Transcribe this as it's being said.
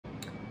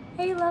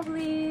Hey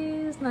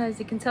lovelies! Now as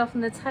you can tell from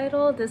the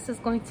title, this is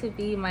going to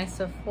be my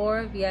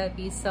Sephora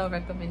VIB sale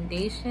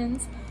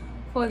recommendations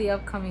for the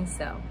upcoming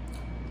sale.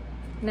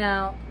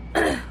 Now,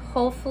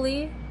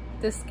 hopefully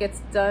this gets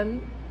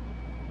done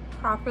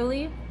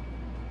properly.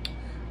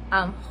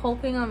 I'm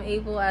hoping I'm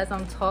able, as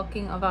I'm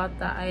talking about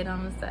the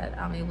items, that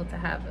I'm able to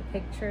have a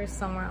picture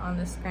somewhere on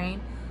the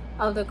screen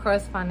of the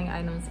corresponding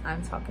items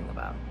I'm talking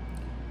about.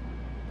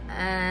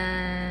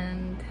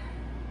 And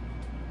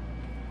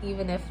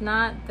even if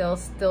not, they'll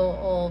still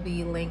all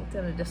be linked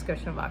in the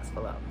description box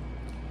below.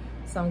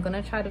 So I'm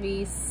gonna try to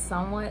be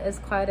somewhat as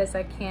quiet as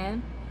I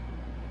can.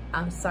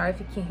 I'm sorry if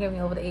you can't hear me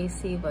over the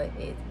AC, but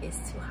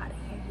it's too hot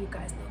in here. You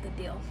guys know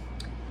the deal.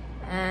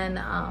 And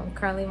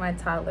currently my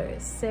toddler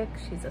is sick.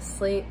 She's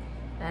asleep,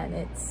 and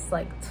it's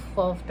like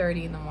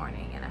 12:30 in the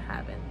morning, and I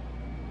haven't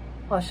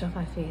washed off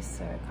my face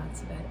or gone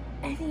to bed.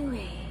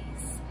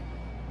 Anyways,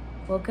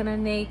 we're gonna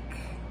make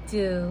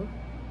do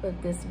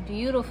with this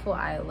beautiful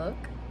eye look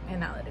and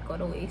not let it go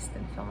to waste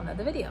and film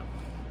another video.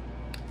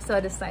 So I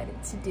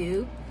decided to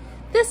do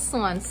this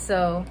one.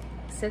 So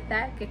sit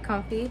back, get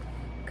comfy,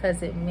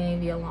 because it may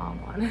be a long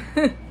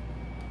one.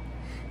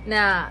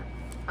 Now,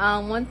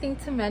 one thing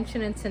to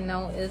mention and to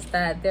note is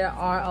that there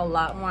are a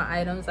lot more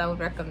items I would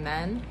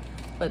recommend,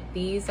 but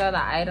these are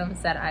the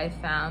items that I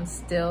found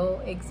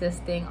still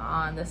existing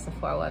on the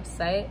Sephora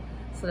website.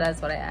 So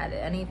that's what I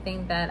added.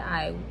 Anything that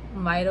I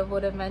might have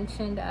would have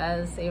mentioned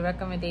as a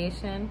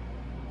recommendation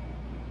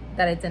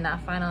that I did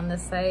not find on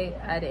this site,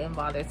 I didn't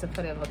bother to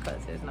put in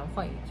because there's no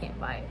point. You can't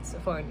buy it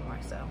Sephora anymore.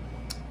 So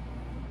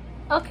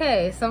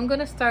okay, so I'm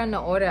gonna start in the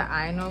order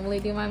I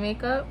normally do my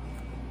makeup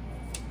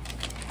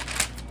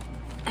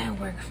and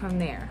work from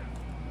there.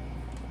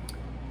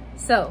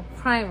 So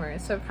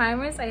primers. For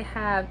primers, I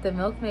have the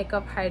Milk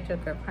Makeup Hydro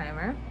Grip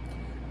Primer,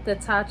 the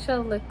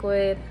Tatcha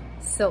Liquid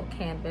Silk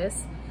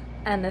Canvas,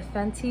 and the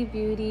Fenty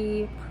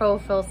Beauty Pro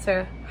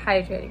Filter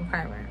Hydrating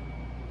Primer.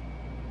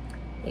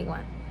 Big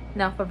one.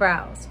 Now for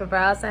brows. For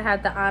brows, I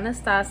have the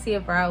Anastasia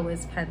Brow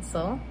Wiz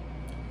Pencil,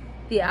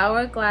 the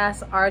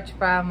Hourglass Arch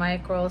Brow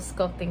Micro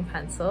Sculpting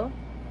Pencil.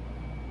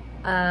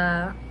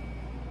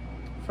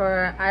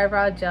 For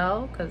eyebrow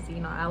gel, because you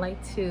know I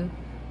like to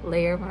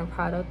layer my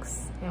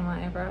products in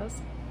my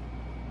eyebrows,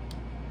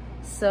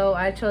 so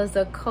I chose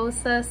the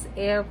Kosas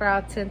Air Brow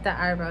Tinted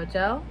Eyebrow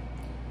Gel,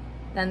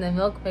 then the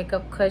Milk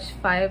Makeup Kush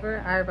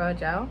Fiber Eyebrow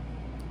Gel.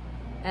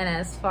 And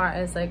as far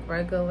as like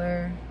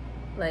regular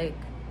like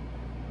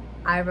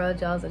eyebrow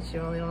gels that you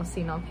really don't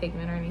see no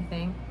pigment or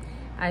anything,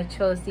 I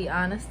chose the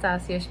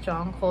Anastasia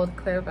Stronghold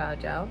Clear Brow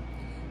Gel,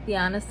 the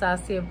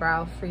Anastasia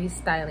Brow Free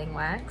Styling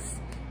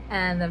Wax,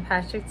 and the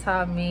Patrick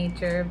Ta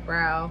Major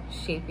Brow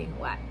Shaping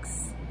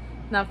Wax.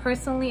 Now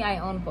personally, I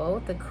own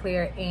both, the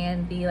clear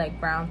and the like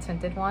brown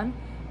tinted one,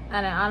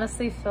 and I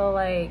honestly feel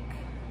like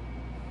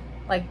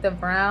the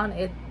brown,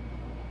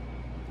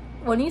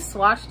 when you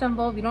swatch them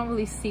both, you don't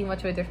really see much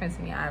of a difference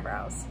in your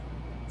eyebrows.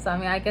 So I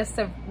mean, I guess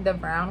the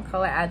brown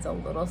color adds a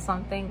little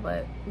something,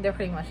 but they're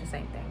pretty much the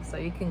same thing. So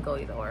you can go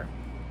either or,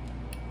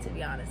 to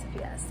be honest, if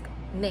you ask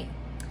me.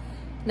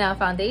 Now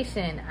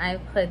foundation, I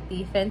put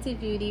the Fenty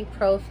Beauty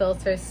Pro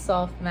Filter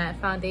Soft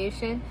Matte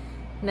Foundation.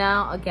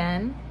 Now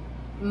again,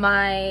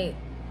 my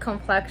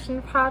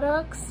complexion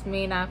products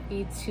may not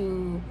be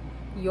to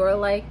your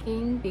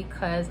liking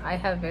because I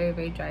have very,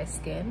 very dry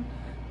skin.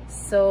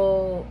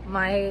 So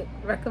my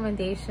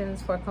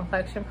recommendations for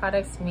complexion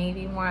products may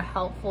be more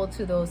helpful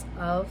to those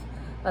of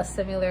a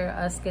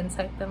similar skin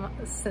type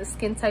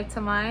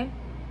to mine,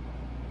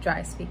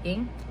 dry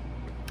speaking.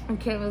 I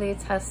can't really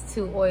attest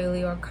to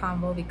oily or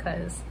combo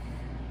because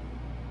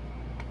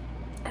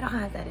I don't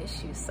have that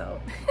issue, so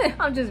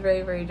I'm just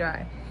very, very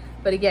dry.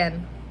 But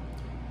again,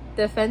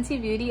 the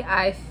Fenty Beauty,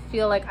 I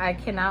feel like I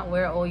cannot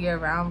wear all year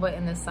round, but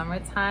in the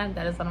summertime,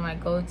 that is one of my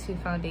go-to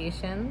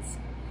foundations,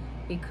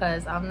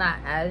 because I'm not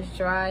as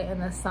dry in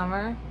the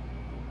summer,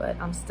 but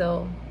I'm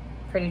still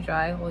pretty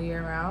dry all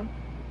year round.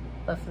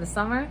 But for the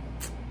summer,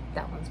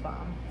 that one's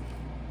bomb.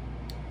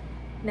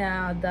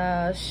 Now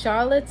the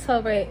Charlotte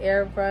Tilbury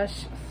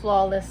Airbrush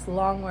Flawless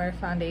Longwear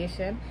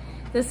Foundation.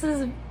 This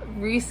is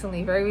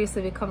recently, very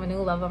recently become a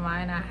new love of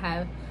mine. I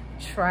have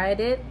tried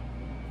it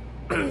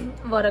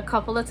but a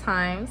couple of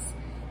times,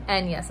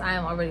 and yes, I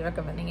am already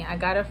recommending it. I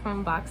got it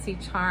from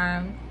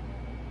BoxyCharm,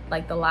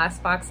 like the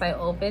last box I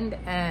opened,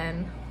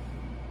 and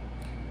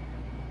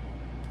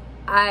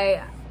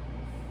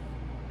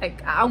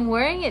I'm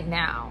wearing it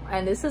now,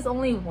 and this is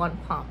only one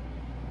pump.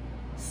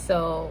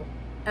 So,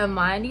 and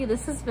mind you,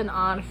 this has been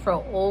on for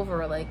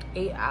over like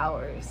 8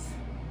 hours.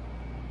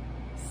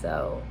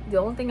 So the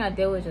only thing I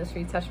did was just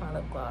retouch my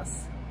lip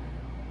gloss.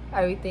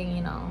 Everything,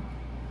 you know,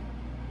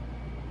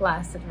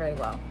 lasted very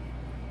well.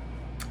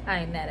 I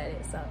ain't mad at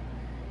it. So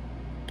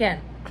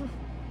again,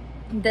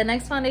 the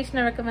next foundation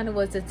I recommended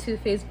was the Too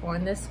Faced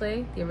Born This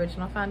Way, the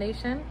original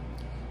foundation,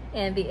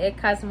 and the It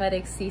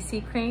Cosmetics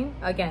CC Cream.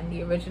 Again,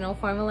 the original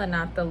formula,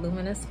 not the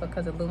Luminous,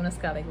 because the Luminous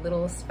got like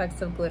little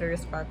specks of glitter,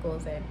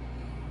 sparkles, and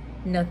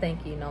no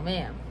thank you, no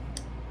ma'am.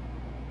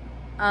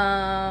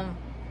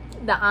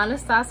 the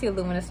Anastasia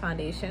Luminous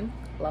Foundation.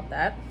 Love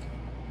that.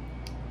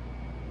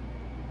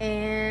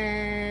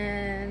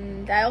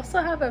 And I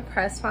also have a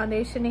pressed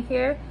foundation in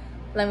here.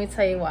 Let me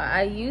tell you why.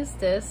 I use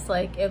this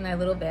like in my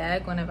little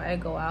bag whenever I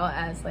go out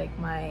as like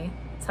my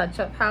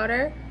touch-up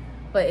powder,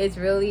 but it's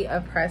really a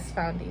pressed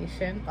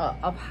foundation,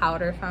 a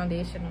powder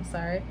foundation, I'm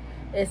sorry.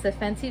 It's the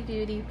Fenty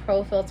Beauty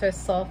Pro Filter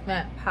Soft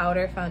Matte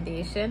Powder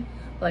Foundation.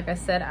 Like I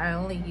said, I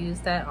only use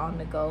that on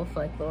the go for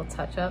like little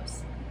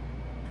touch-ups.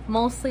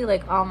 Mostly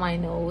like on my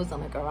nose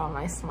and like around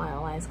my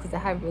smile lines, because I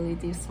have really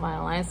deep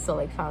smile lines, so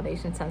like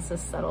foundation tends to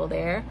settle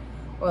there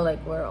or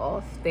like wear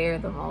off there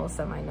the most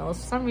on my nose.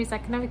 For some reason I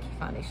can never keep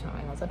foundation on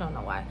my nose, I don't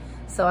know why.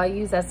 So I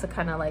use that to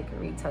kind of like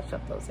retouch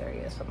up those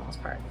areas for the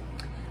most part,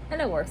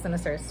 and it works and it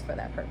serves for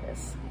that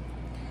purpose.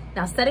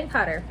 Now, setting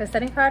powder. For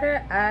setting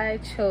powder, I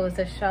chose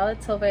the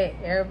Charlotte Tilbury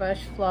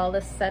Airbrush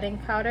Flawless Setting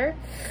Powder.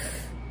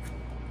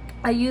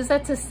 I use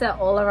that to set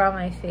all around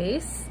my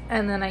face,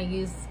 and then I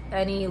use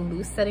any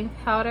loose setting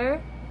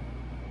powder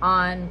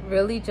on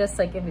really just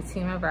like in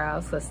between my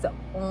brows, because it's the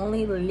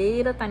only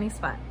little tiny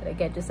spot that I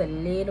get just a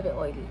little bit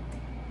oily.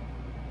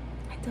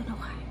 I don't know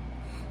why.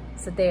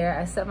 So there,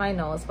 I set my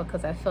nose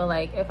because I feel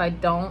like if I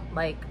don't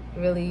like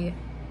really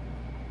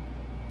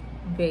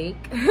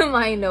bake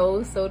my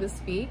nose, so to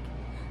speak,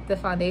 the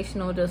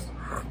foundation will just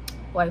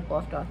wipe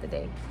off throughout the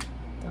day.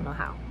 Don't know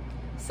how.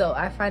 So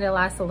I find it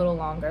lasts a little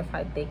longer if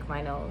I bake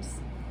my nose.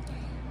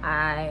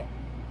 I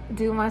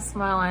do my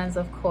smile lines,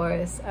 of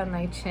course, and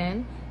my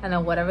chin, and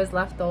then whatever's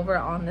left over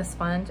on the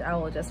sponge, I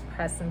will just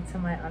press into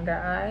my under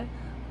eye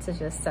to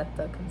just set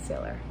the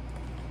concealer.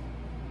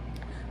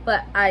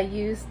 But I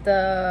use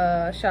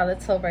the Charlotte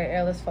Tilbury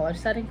Airless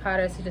Flawless Setting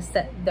Powder to just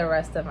set the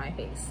rest of my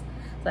face.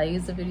 So I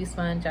use the beauty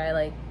sponge, I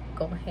like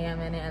go ham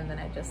in it, and then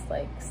I just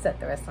like set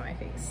the rest of my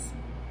face.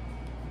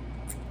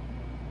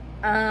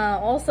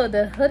 Also,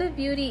 the Huda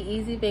Beauty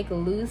Easy Bake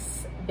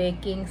Loose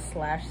Baking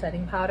 /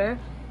 Setting Powder.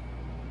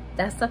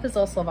 That stuff is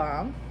also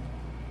bomb.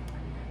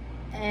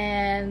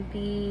 And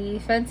the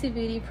Fenty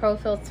Beauty Pro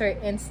Filter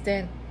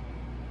Instant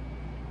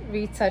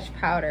Retouch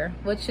Powder,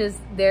 which is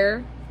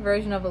their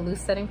version of a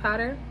loose setting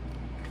powder.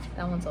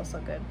 That one's also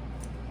good.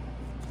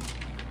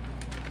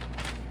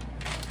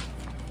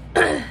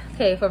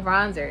 Okay, for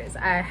bronzers,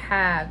 I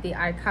have the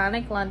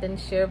iconic London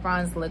Sheer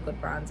Bronze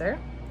Liquid Bronzer.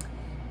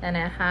 And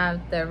I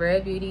have the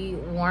Rare Beauty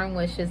Warm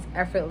Wishes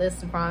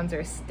Effortless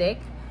Bronzer Stick.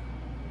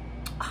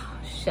 Oh,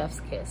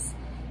 chef's kiss.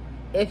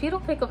 If you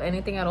don't pick up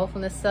anything at all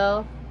from this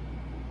sale,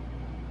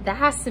 that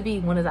has to be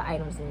one of the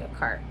items in your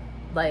cart.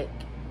 Like,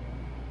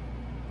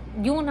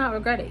 you will not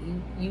regret it.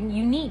 You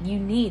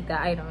need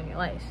that item in your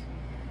life.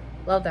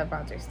 Love that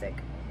bronzer stick.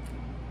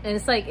 And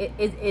it's like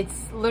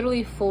it's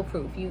literally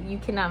foolproof. You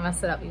cannot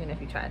mess it up even if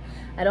you try.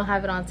 I don't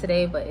have it on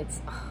today, but it's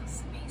amazing.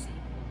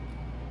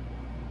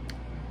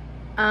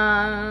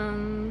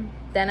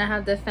 Then I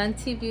have the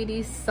Fenty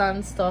Beauty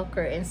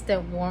Sunstalker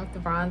Instant Warmth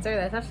Bronzer.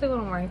 That's actually what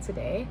I'm wearing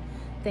today.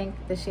 I think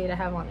the shade I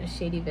have on is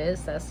Shady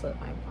Biz. That's what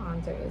my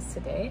bronzer is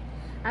today.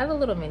 I have a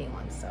little mini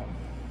one, so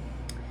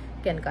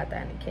again, got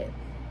that in the kit.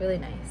 Really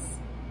nice.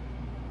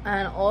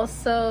 And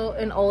also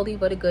an oldie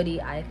but a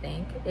goodie, I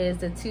think, is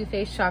the Too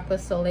Faced Chocolate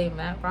Soleil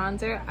Matte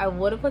Bronzer. I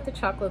would have put the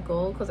chocolate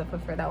gold because I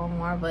prefer that one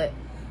more, but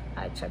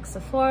I checked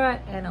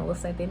Sephora and it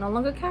looks like they no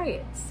longer carry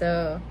it.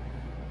 So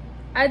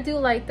I do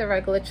like the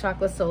regular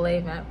Chocolate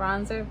Soleil Matte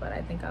Bronzer, but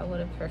I think I would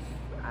have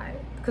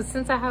preferred, because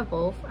since I have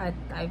both,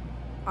 I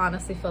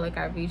honestly feel like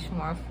I reach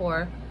more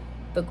for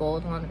the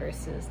gold one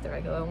versus the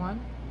regular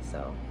one.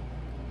 So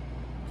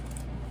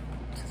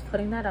just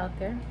putting that out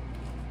there.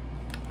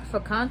 For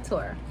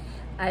contour,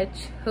 I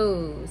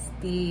chose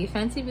the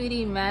Fenty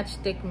Beauty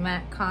Matchstick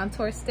Matte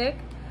Contour Stick.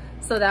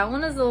 So that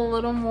one is a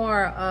little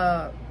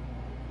more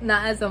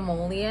not as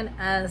emollient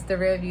as the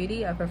Rare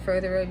Beauty. I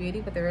prefer the Rare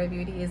Beauty, but the Rare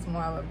Beauty is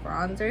more of a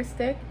bronzer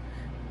stick,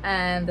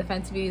 and the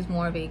Fenty Beauty is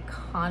more of a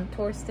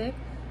contour stick.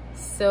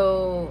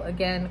 So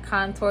again,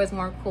 contour is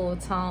more cool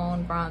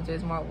tone, bronzer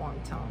is more warm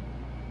tone.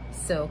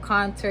 So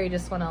contour, you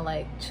just want to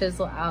like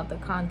chisel out the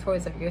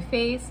contours of your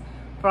face.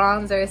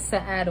 Bronzer is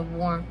to add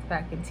warmth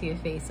back into your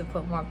face to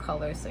put more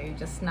color, so you're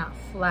just not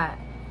flat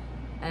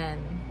and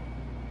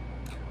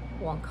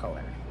one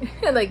color.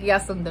 Like you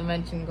got some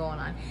dimension going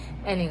on.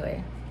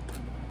 Anyway,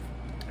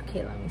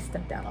 okay, let me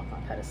step down off my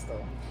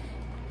pedestal.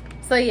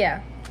 So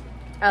yeah,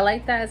 I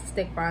like that as a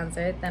stick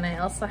bronzer. Then I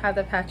also have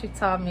the Patrick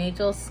Ta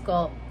Major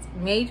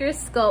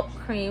Sculpt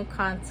Cream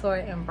Contour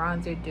and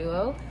Bronzer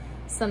Duo.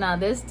 So now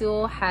this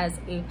duo has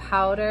a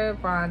powder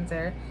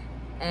bronzer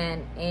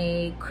and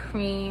a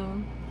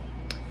cream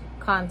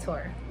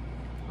contour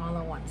all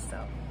in one.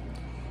 So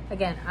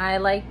again, I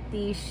like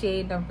the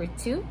shade number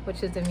 2,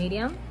 which is the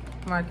medium,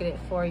 marketed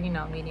for, you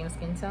know, medium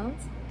skin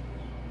tones.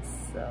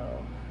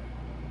 So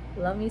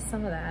love me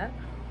some of that.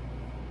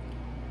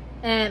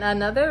 And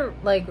another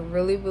like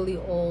really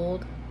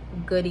old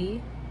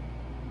goodie,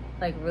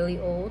 like really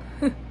old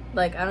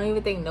like I don't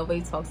even think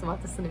nobody talks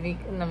about this in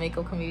the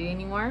makeup community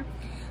anymore,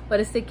 but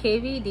it's the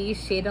KVD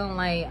Shade on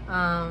Light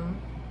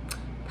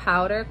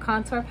powder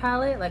contour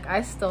palette. Like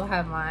I still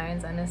have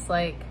mine, and it's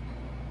like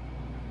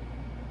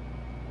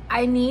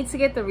I need to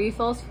get the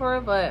refills for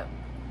it, but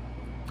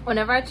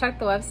whenever I check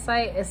the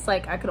website, it's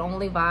like I could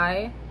only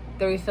buy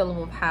the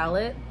refillable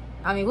palette.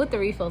 I mean, with the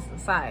refills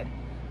inside,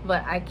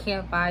 but I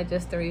can't buy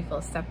just the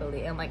refills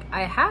separately. And like,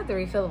 I have the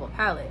refillable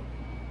palette,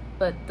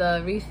 but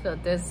the refill,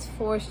 there's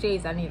 4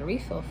 shades I need a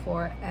refill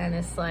for, and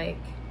it's like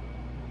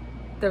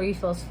the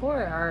refills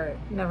for it are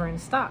never in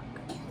stock.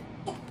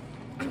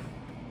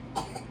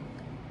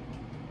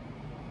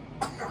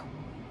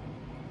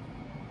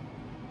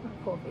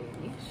 Poor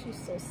baby, she's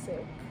so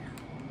sick.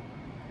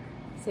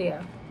 So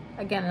yeah,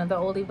 again, another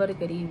oldie but a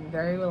goodie,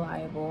 very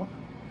reliable.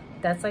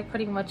 That's like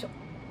pretty much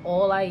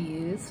all I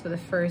use for the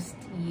first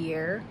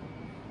year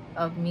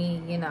of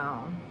me, you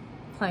know,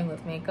 playing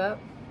with makeup.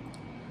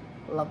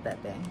 Love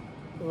that thing,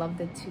 loved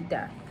it to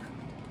death.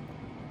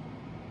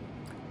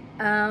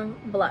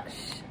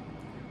 Blush.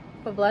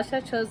 For blush, I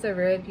chose the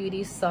Rare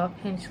Beauty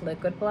Soft Pinch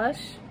Liquid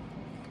Blush.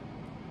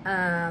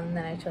 Then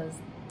I chose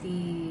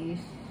the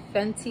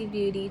Fenty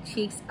Beauty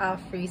Cheeks Out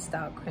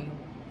Freestyle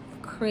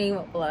Cream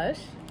Blush.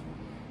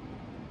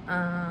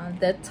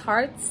 The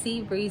Tarte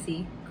Sea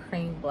Breezy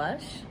Cream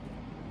Blush.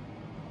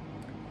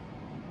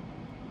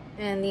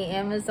 And the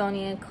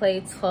Amazonian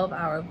Clay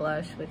 12-Hour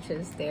Blush, which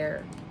is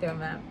their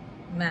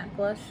matte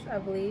blush, I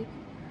believe.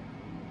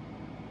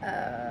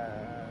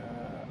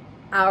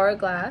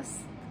 Hourglass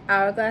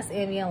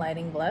Ambient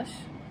Lighting Blush.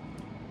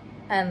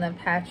 And the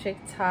Patrick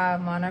Ta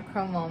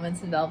Monochrome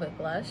Moments Velvet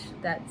Blush.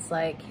 That's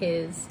like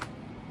his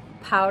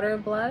powder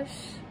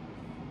blush.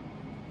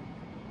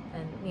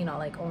 And, you know,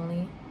 like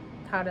only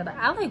powder.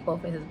 I like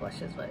both of his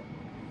blushes, but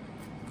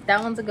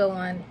that one's a good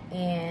one.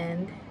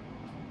 And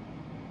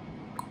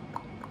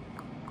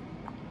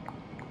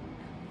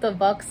the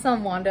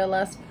Buxom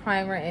Wanderlust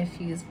Primer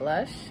Infused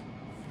Blush.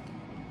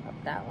 Love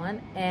that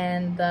one.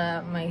 And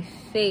my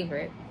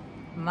favorite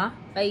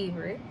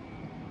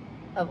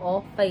of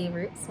all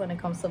favorites when it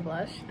comes to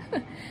blush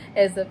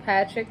is the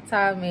Patrick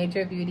Ta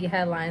Major Beauty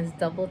Headlines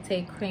Double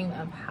Take Cream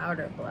and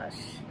Powder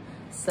Blush.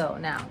 So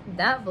now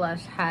that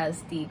blush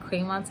has the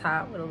cream on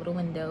top with a little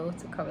window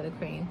to cover the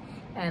cream,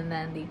 and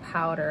then the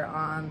powder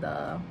on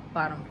the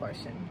bottom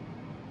portion.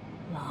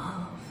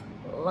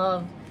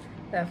 Love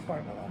that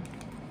formula.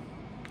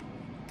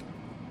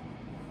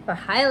 For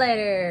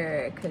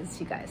highlighter,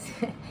 because you guys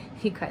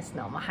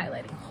know I'm a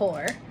highlighting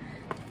whore.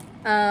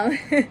 I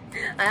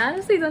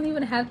honestly don't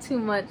even have too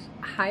much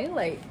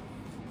highlighters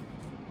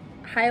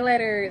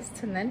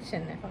to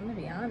mention, if I'm gonna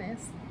be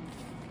honest.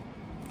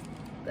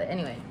 But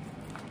anyway,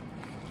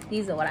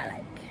 these are what I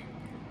like.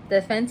 The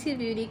Fenty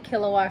Beauty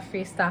Kilowatt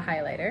Freestyle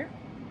Highlighter.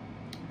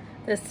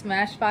 The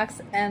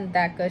Smashbox and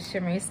DECA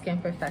Shimmery Skin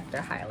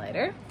Perfector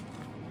Highlighter.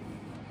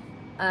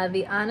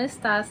 The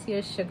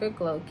Anastasia Sugar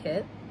Glow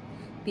Kit.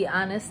 The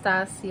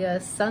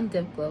Anastasia Sun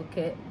Dip Glow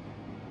Kit.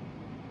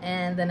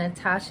 And the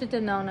Natasha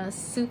Denona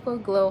Super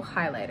Glow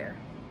Highlighter.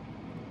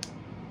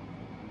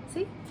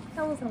 See,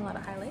 that wasn't a lot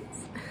of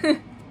highlights.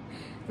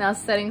 Now,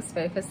 setting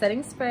spray. For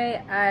setting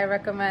spray, I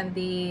recommend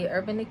the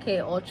Urban Decay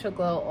Ultra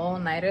Glow All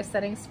Nighter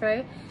Setting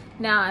Spray.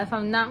 Now, if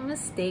I'm not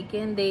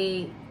mistaken,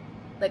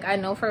 I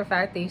know for a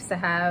fact they used to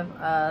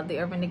have the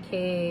Urban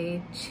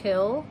Decay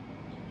Chill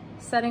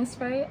Setting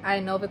Spray. I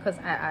know because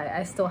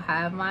I still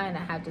have mine.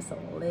 I have just a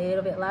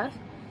little bit left.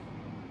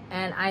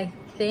 And I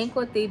think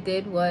what they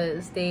did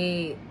was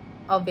they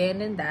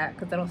abandoned that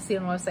because I don't see it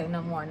on the website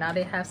no more. Now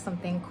they have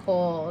something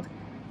called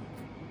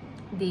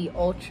the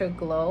Ultra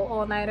Glow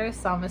All Nighter,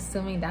 so I'm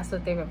assuming that's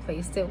what they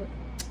replaced it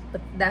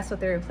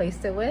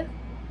with.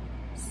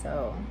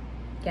 So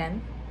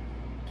again,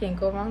 can't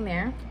go wrong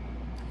there.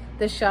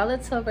 The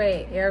Charlotte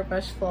Tilbury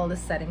Airbrush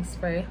Flawless Setting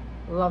Spray,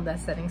 love that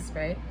setting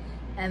spray.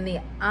 And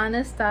the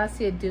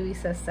Anastasia Dewy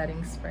Set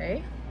Setting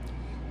Spray.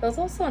 There's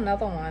also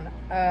another one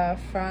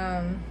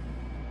from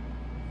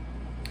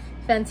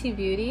Fenty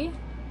Beauty,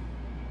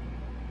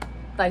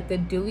 like the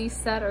Dewy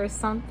Set or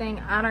something.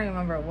 I don't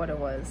remember what it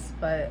was,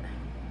 but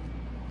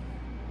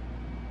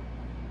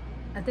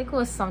I think it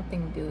was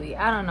something dewy.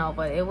 I don't know,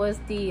 but it was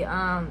the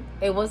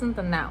it wasn't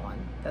the matte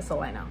one. That's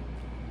all I know.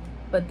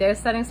 But their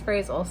setting spray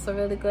is also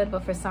really good,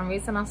 but for some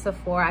reason on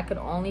Sephora I could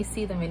only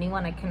see the mini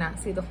one. I cannot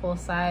see the full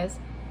size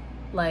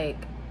like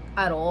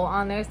at all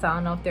on there, so I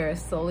don't know if they're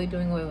slowly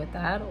doing away with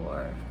that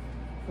or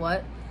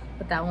what,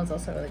 but that one's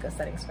also a really good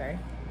setting spray.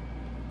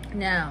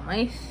 Now,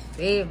 my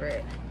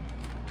favorite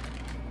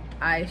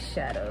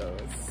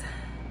eyeshadows.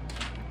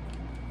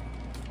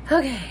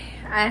 Okay,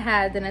 I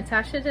had the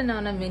Natasha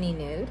Denona Mini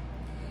Nude,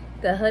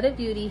 the Huda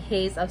Beauty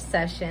Haze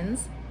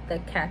Obsessions, the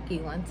khaki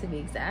one to be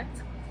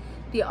exact,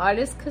 the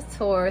Artist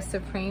Couture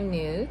Supreme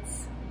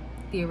Nudes,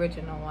 the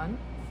original one,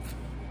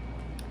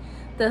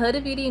 the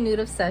Huda Beauty Nude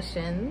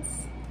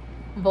Obsessions,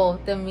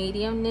 both the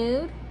medium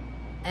nude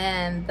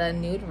and the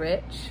nude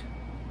rich,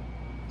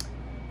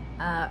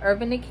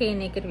 Urban Decay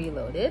Naked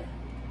Reloaded,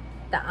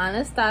 the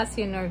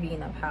Anastasia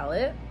Norvina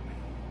palette,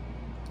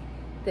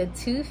 the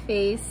Too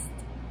Faced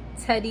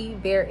Teddy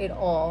Bear It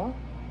All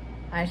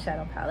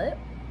eyeshadow palette,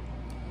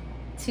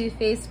 Too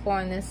Faced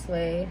Born This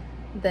Way,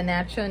 the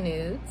Natural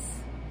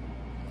Nudes,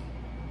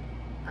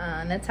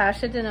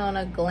 Natasha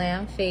Denona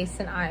Glam Face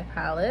and Eye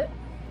Palette.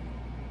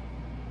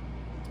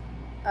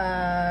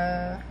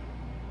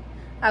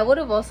 I would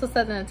have also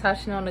said the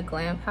Natasha Denona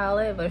Glam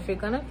Palette, but if you're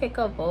gonna pick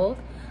up both,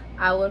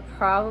 I would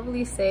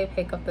probably say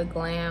pick up the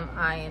Glam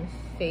Eye and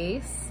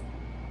Face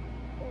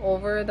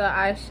over the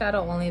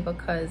eyeshadow, only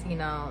because, you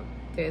know,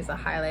 there's a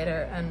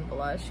highlighter and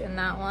blush in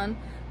that one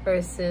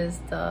versus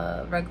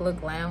the regular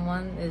Glam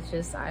one is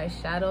just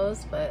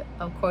eyeshadows. But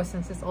of course,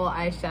 since it's all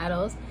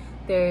eyeshadows,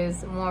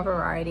 there's more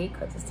variety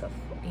because it's a,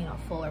 you know,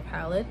 fuller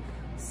palette.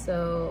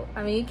 So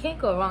I mean, you can't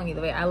go wrong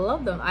either way. I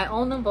love them. I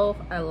own them both.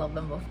 I love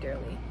them both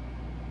dearly.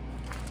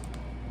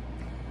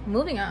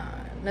 Moving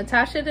on,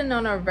 Natasha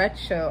Denona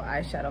Retro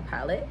Eyeshadow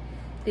Palette,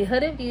 the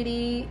Huda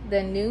Beauty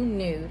The New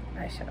Nude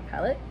Eyeshadow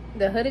Palette,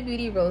 the Huda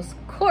Beauty Rose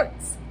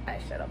Quartz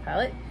Eyeshadow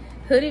Palette,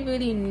 Huda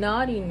Beauty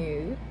Naughty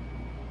Nude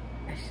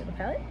Eyeshadow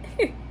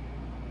Palette.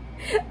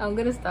 I'm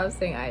gonna stop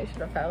saying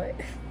eyeshadow palette.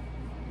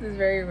 This is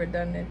very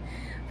redundant.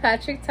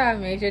 Patrick Ta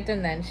Major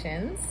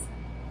Dimensions,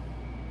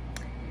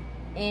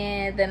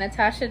 and the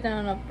Natasha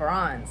Denona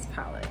Bronze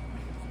Palette.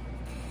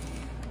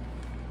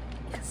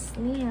 Yes,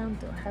 ma'am.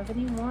 Do I have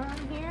any more on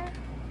here?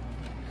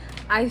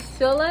 I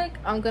feel like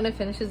I'm gonna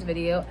finish this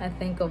video and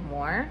think of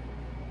more.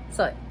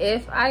 So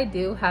if I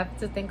do have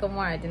to think of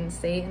more, I didn't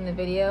say it in the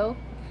video,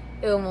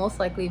 it will most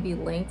likely be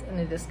linked in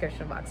the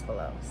description box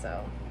below.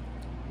 So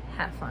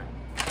have fun.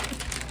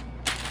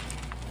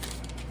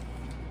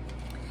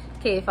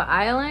 Okay, for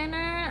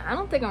eyeliner, I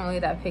don't think I'm really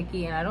that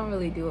picky, and I don't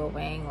really do a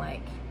wing.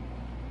 Like,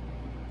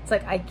 it's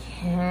like I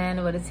can,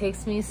 but it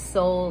takes me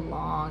so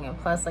long, and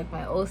plus like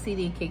my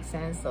OCD kicks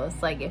in, so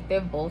it's like if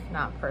they're both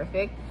not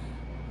perfect,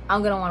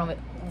 I'm gonna want to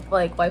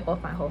like wipe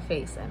off my whole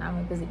face, and I'm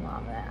a busy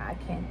mom and I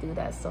can't do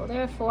that, so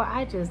therefore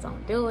I just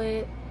don't do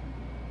it.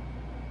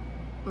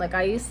 Like,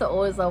 I used to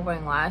always love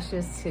wearing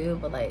lashes too,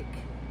 but like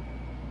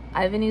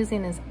I've been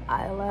using this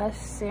eyelash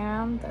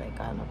serum that I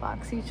got in a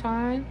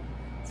BoxyCharm.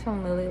 It's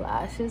from Lily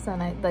Lashes,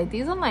 and I like,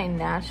 these are my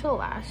natural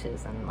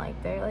lashes, and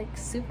like they're like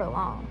super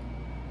long,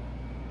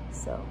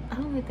 so I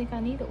don't really think I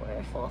need to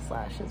wear false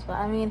lashes. But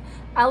I mean,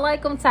 I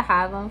like them to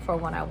have them for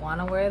when I want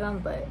to wear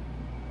them, but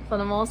for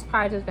the most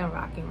part I've just been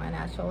rocking my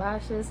natural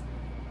lashes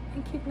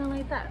and keeping it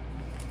like that.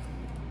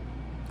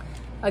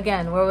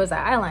 Again, where was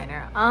I?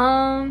 Eyeliner.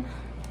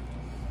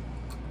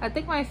 I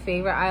think my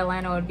favorite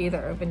eyeliner would be the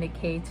Urban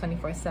Decay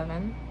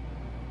 24/7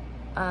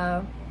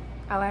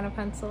 eyeliner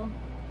pencil.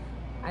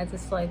 I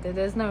just feel like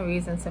there's no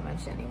reason to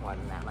mention any more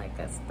than that. Like,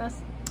 that's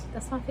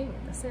my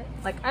favorite. That's it.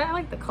 Like, I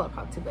like the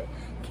ColourPop too, but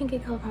can't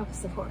get ColourPop at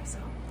Sephora. So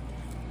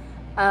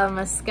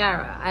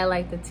mascara, I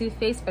like the Too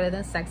Faced Better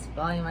Than Sex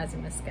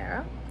Volumizing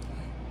Mascara,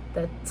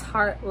 the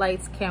Tarte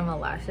Lights Caramel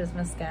Lashes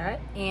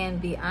Mascara,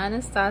 and the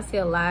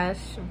Anastasia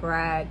Lash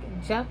Brag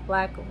Jet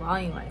Black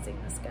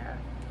Volumizing Mascara.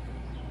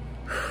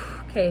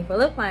 Okay, for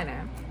lip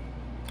liner,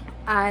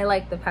 I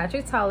like the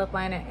Patrick Ta lip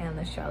liner and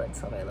the Charlotte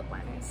Tilbury lip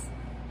liners.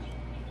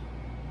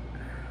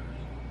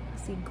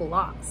 See,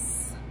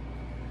 gloss.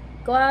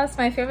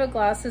 My favorite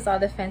glosses are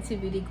the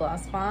Fenty Beauty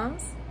Gloss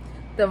Bombs,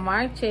 the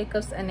Marc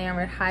Jacobs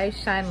Enamored High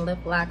Shine Lip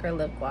Lacquer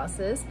Lip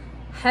Glosses.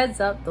 Heads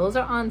up, those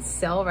are on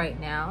sale right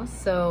now,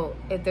 so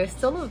if they're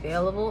still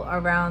available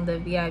around the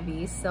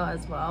VIB sale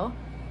as well,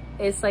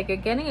 it's like you're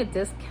getting a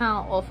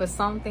discount off of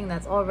something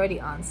that's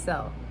already on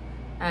sale,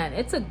 and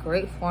it's a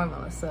great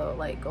formula. So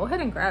like, go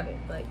ahead and grab it.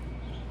 Like,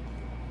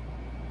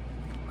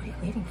 what are you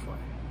waiting for?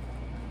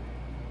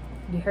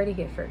 You heard it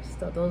here first.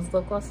 So those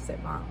lip glosses are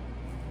bomb.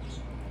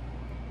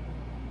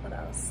 What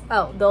else?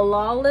 Oh, the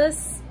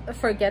Lawless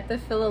Forget the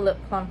Filler Lip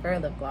Plumper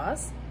Lip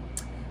Gloss,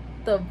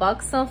 the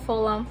Buxom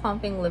Full On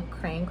Plumping Lip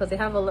Cream, because they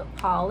have a lip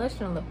polish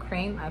and a lip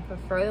cream. I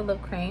prefer the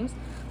lip creams.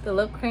 The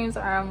lip creams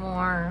are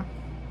more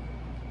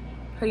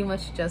pretty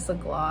much just a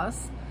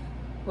gloss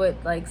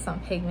with like some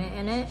pigment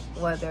in it,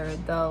 whether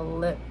the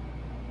lip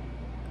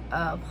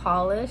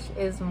polish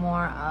is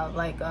more of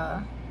like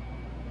a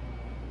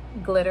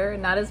glitter,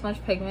 not as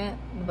much pigment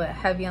but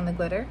heavy on the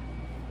glitter.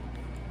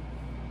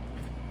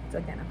 So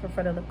again, I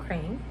prefer the lip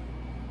cream.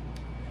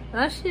 I'm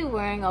actually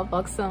wearing a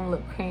Buxom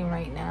lip cream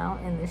right now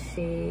in the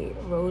shade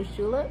Rose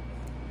Julep,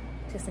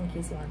 just in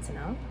case you want to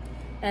know.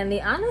 And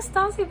the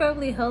Anastasia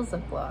Beverly Hills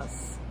lip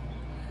gloss,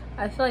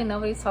 I feel like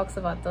nobody talks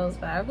about those,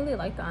 but I really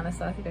like the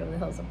Anastasia Beverly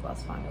Hills lip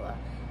gloss formula.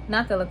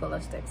 Not the liquid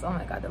lipsticks. Oh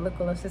my god, the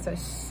liquid lipsticks are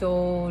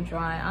so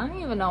dry. I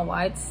don't even know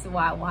why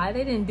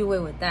they didn't do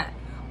it with that.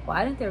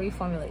 Why didn't they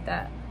reformulate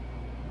that?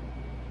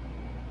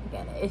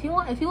 Again, if you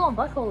want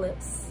butthole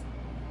lips,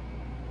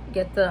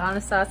 get the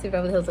Anastasia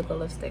Beverly Hills liquid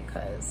lipstick,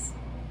 cause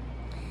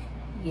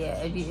yeah,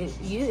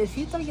 if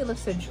you thought your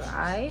lips are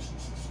dry,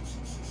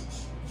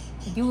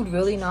 you would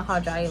really know how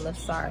dry your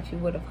lips are if you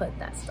would have put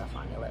that stuff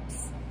on your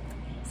lips.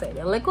 So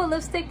the liquid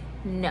lipstick,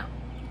 no,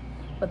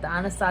 but the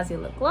Anastasia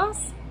lip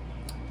gloss,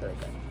 really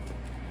good.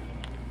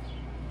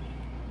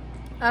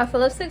 For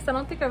lipsticks, I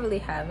don't think I really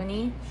have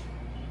any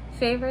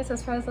favorites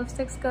as far as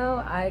lipsticks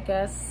go. I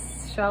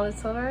guess Charlotte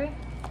Tilbury.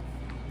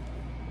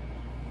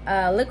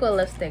 Liquid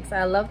lipsticks,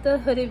 I love the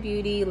Huda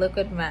Beauty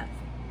Liquid Matte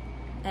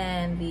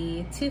and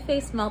the Too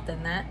Faced Melt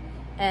in That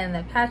and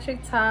the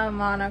Patrick Ta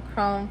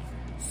Monochrome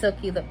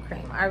Silky Lip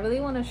Cream. I really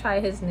want to try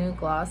his new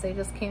gloss they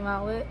just came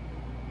out with,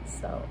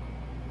 so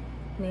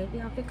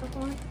maybe I'll pick up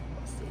one.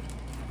 We'll see.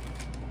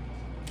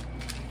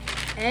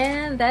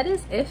 And that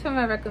is it for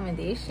my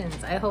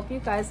recommendations. I hope you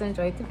guys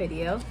enjoyed the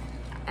video,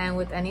 and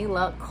with any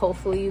luck,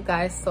 hopefully you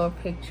guys saw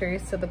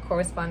pictures to the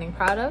corresponding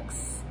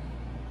products.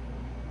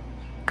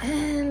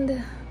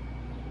 And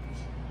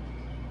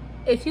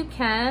if you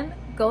can,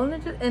 go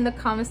in the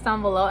comments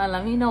down below and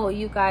let me know what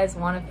you guys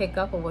want to pick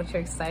up or what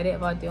you're excited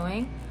about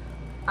doing.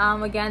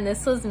 Again,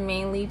 this was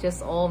mainly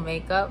just all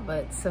makeup,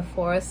 but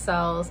Sephora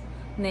sells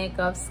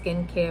makeup,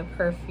 skincare,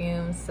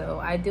 perfume, so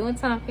I do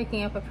intend on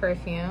picking up a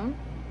perfume.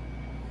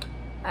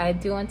 I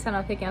do intend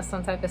on picking up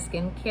some type of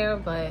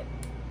skincare, but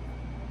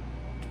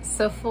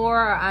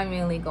Sephora, I'm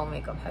mainly go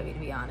makeup heavy, to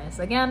be honest.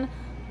 Again,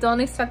 don't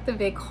expect a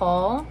big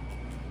haul.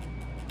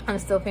 I'm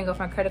still paying off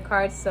my credit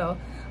card, so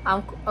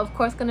I'm of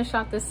course gonna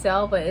shop this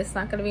sale, but it's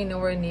not gonna be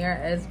nowhere near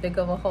as big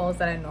of a haul as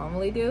that I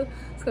normally do.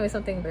 It's gonna be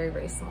something very,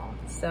 very small.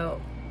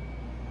 So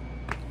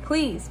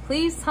please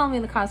tell me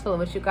in the comments below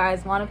what you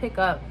guys want to pick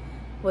up,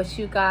 what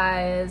you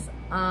guys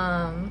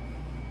are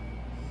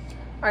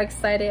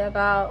excited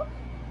about.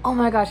 Oh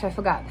my gosh, I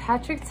forgot.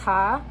 Patrick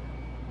Ta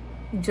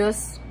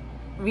just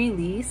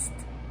released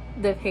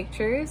the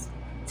pictures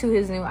to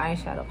his new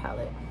eyeshadow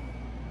palette.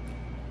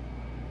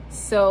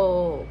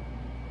 So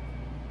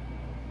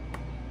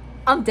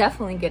I'm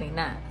definitely getting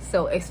that.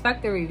 So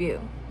expect a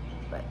review.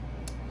 But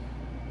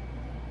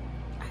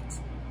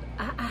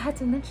I had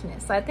to mention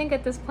it. So I think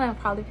at this point I'm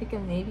probably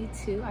picking maybe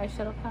 2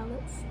 eyeshadow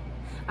palettes.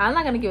 I'm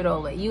not gonna give it all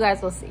away. You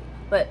guys will see.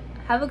 But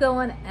have a good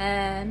one,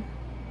 and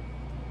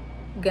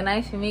good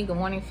night for me, good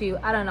morning for you.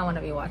 I don't know when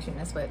I'll be watching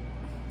this, but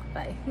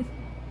bye.